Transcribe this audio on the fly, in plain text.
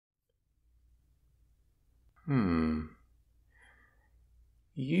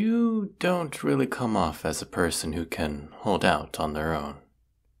You don't really come off as a person who can hold out on their own.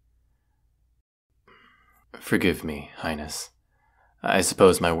 Forgive me, Highness. I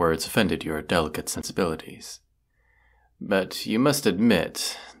suppose my words offended your delicate sensibilities. But you must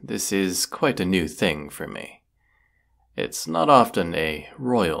admit, this is quite a new thing for me. It's not often a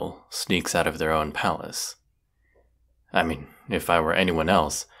royal sneaks out of their own palace. I mean, if I were anyone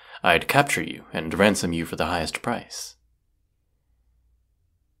else, I'd capture you and ransom you for the highest price.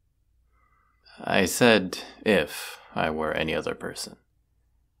 I said if I were any other person.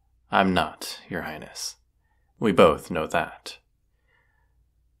 I'm not, Your Highness. We both know that.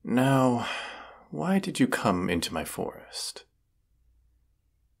 Now, why did you come into my forest?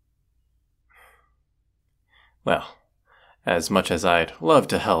 Well, as much as I'd love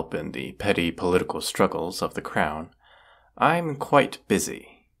to help in the petty political struggles of the crown, I'm quite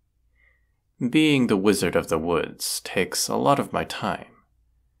busy. Being the Wizard of the Woods takes a lot of my time.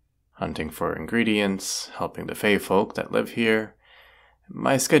 Hunting for ingredients, helping the Fae folk that live here.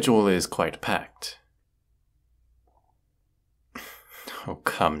 My schedule is quite packed. Oh,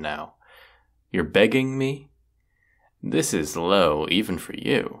 come now. You're begging me? This is low even for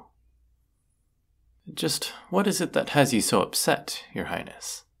you. Just what is it that has you so upset, Your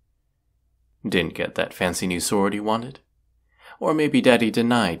Highness? Didn't get that fancy new sword you wanted? Or maybe Daddy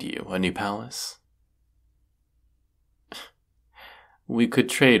denied you a new palace? We could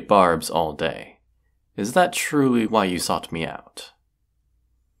trade barbs all day. Is that truly why you sought me out?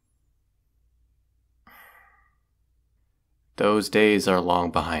 Those days are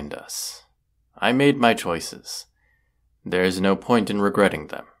long behind us. I made my choices. There is no point in regretting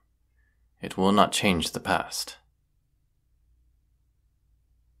them. It will not change the past.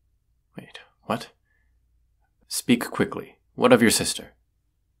 Wait, what? Speak quickly. What of your sister?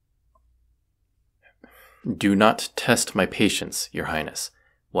 Do not test my patience, Your Highness.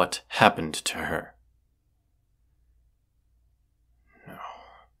 What happened to her?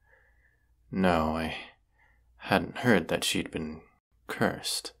 No, I hadn't heard that she'd been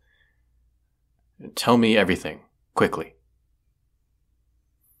cursed. Tell me everything, quickly.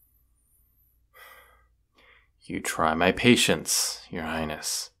 You try my patience, Your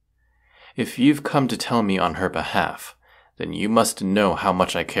Highness. If you've come to tell me on her behalf, then you must know how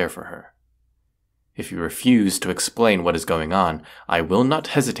much I care for her. If you refuse to explain what is going on, I will not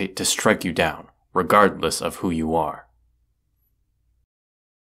hesitate to strike you down, regardless of who you are.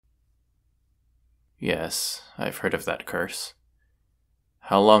 Yes, I've heard of that curse.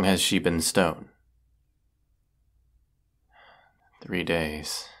 How long has she been stone? 3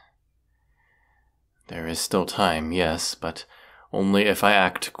 days. There is still time, yes, but only if I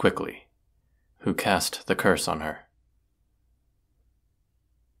act quickly. Who cast the curse on her?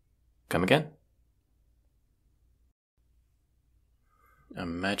 Come again? A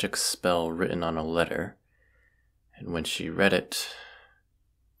magic spell written on a letter, and when she read it...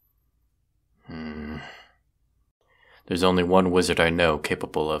 There's only one wizard I know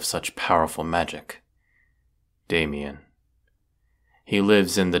capable of such powerful magic. Damien. He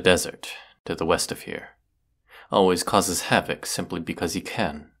lives in the desert, to the west of here. Always causes havoc simply because he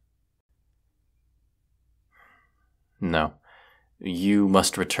can. No, you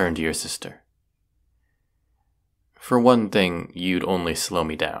must return to your sister. For one thing, you'd only slow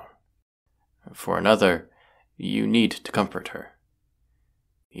me down. For another, you need to comfort her.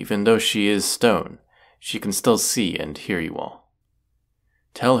 Even though she is stone, she can still see and hear you all.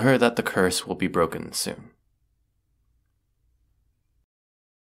 Tell her that the curse will be broken soon.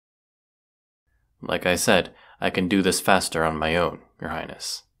 Like I said, I can do this faster on my own, Your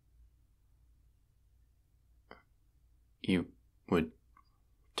Highness. You would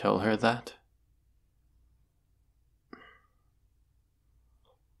tell her that?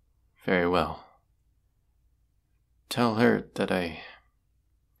 Very well. Tell her that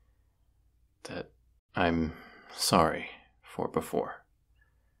I'm sorry for before,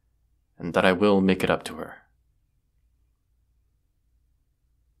 and that I will make it up to her.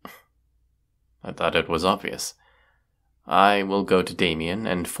 I thought it was obvious. I will go to Damien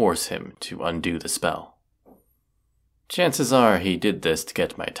and force him to undo the spell. Chances are he did this to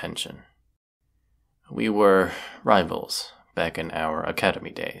get my attention. We were rivals back in our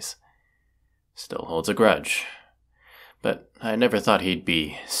academy days. Still holds a grudge. But I never thought he'd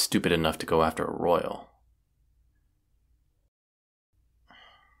be stupid enough to go after a royal.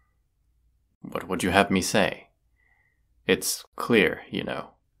 What would you have me say? It's clear, you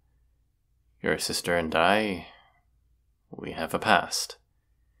know. Your sister and I, we have a past.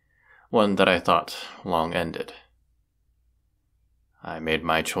 One that I thought long ended. I made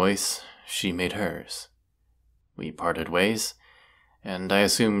my choice, she made hers. we parted ways, and I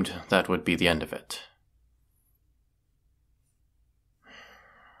assumed that would be the end of it.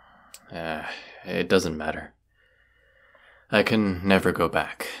 It doesn't matter. I can never go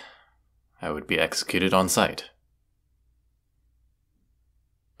back. I would be executed on sight.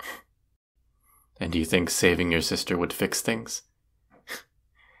 And you think saving your sister would fix things?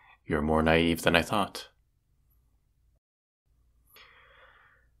 You're more naive than I thought.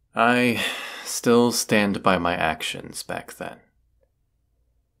 I still stand by my actions back then.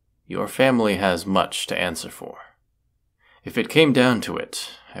 Your family has much to answer for. If it came down to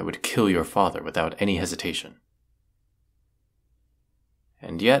it, I would kill your father without any hesitation.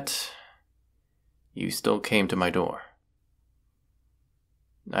 And yet, you still came to my door.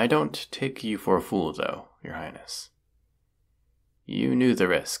 I don't take you for a fool, though, Your Highness. You knew the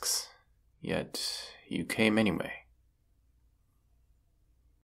risks, yet you came anyway.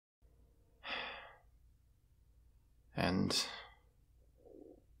 And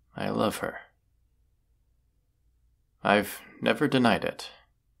I love her. I've never denied it.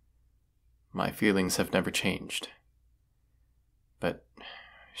 My feelings have never changed. But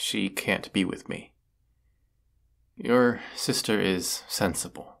she can't be with me. Your sister is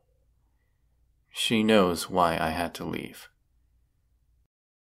sensible. She knows why I had to leave.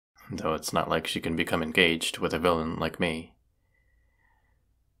 Though it's not like she can become engaged with a villain like me.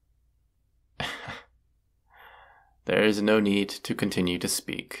 There is no need to continue to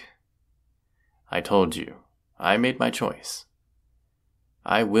speak. I told you, I made my choice.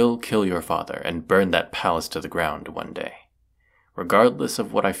 I will kill your father and burn that palace to the ground one day. Regardless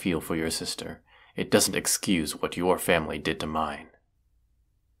of what I feel for your sister, it doesn't excuse what your family did to mine.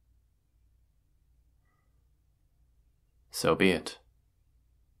 So be it.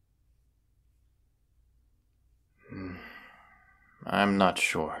 I'm not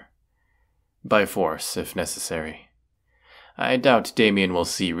sure. By force, if necessary. I doubt Damien will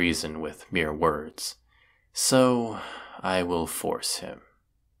see reason with mere words, so I will force him.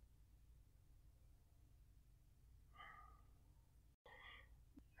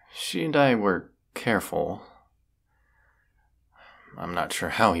 She and I were careful. I'm not sure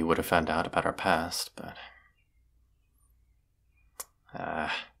how he would have found out about our past, but...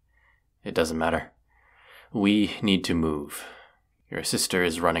 it doesn't matter. We need to move. Your sister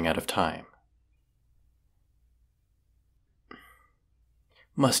is running out of time.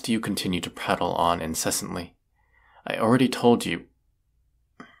 Must you continue to prattle on incessantly? I already told you.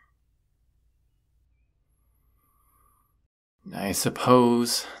 I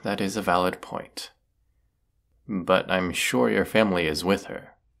suppose that is a valid point. But I'm sure your family is with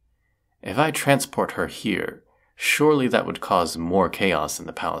her. If I transport her here, surely that would cause more chaos in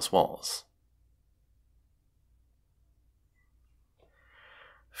the palace walls.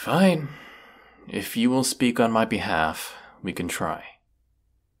 Fine. If you will speak on my behalf, we can try.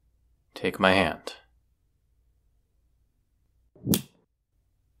 Take my hand.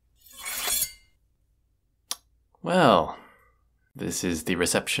 Well, this is the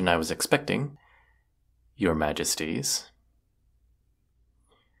reception I was expecting, Your Majesties.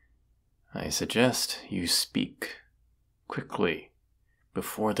 I suggest you speak quickly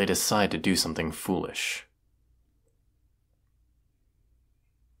before they decide to do something foolish.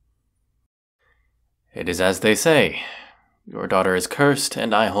 It is as they say. Your daughter is cursed,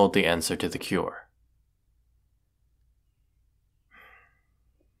 and I hold the answer to the cure.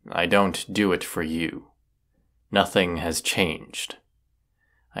 I don't do it for you. Nothing has changed.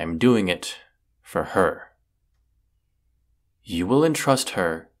 I am doing it for her. You will entrust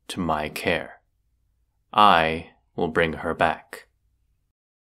her to my care. I will bring her back.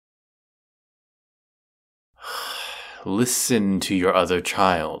 Listen to your other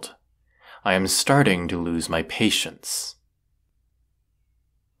child. I am starting to lose my patience.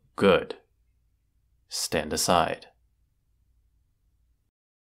 Good. Stand aside.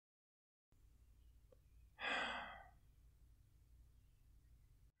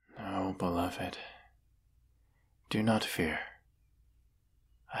 Oh, beloved, do not fear.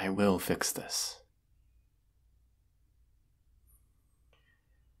 I will fix this.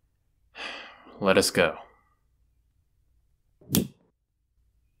 Let us go.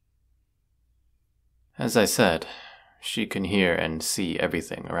 As I said, she can hear and see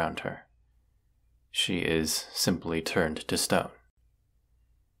everything around her. She is simply turned to stone.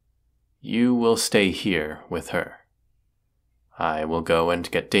 You will stay here with her. I will go and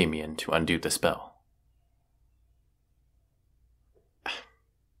get Damien to undo the spell.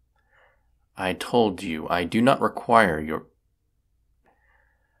 I told you I do not require your...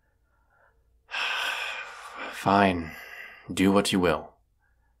 Fine, do what you will.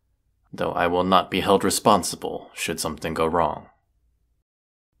 though I will not be held responsible should something go wrong.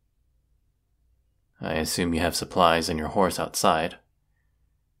 I assume you have supplies and your horse outside.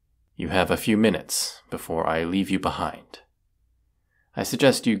 You have a few minutes before I leave you behind. I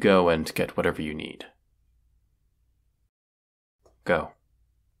suggest you go and get whatever you need. Go.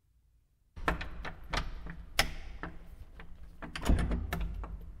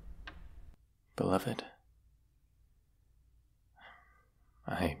 Beloved,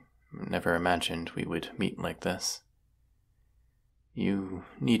 I never imagined we would meet like this. You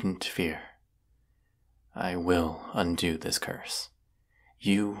needn't fear. I will undo this curse.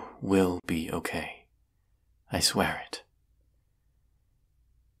 You will be okay. I swear it.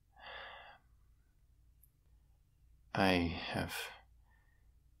 I have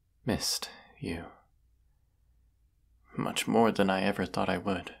missed you. Much more than I ever thought I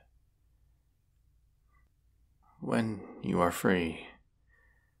would. When you are free...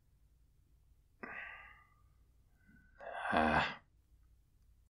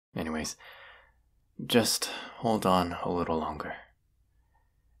 Anyways, just hold on a little longer.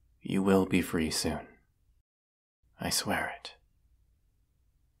 You will be free soon. I swear it.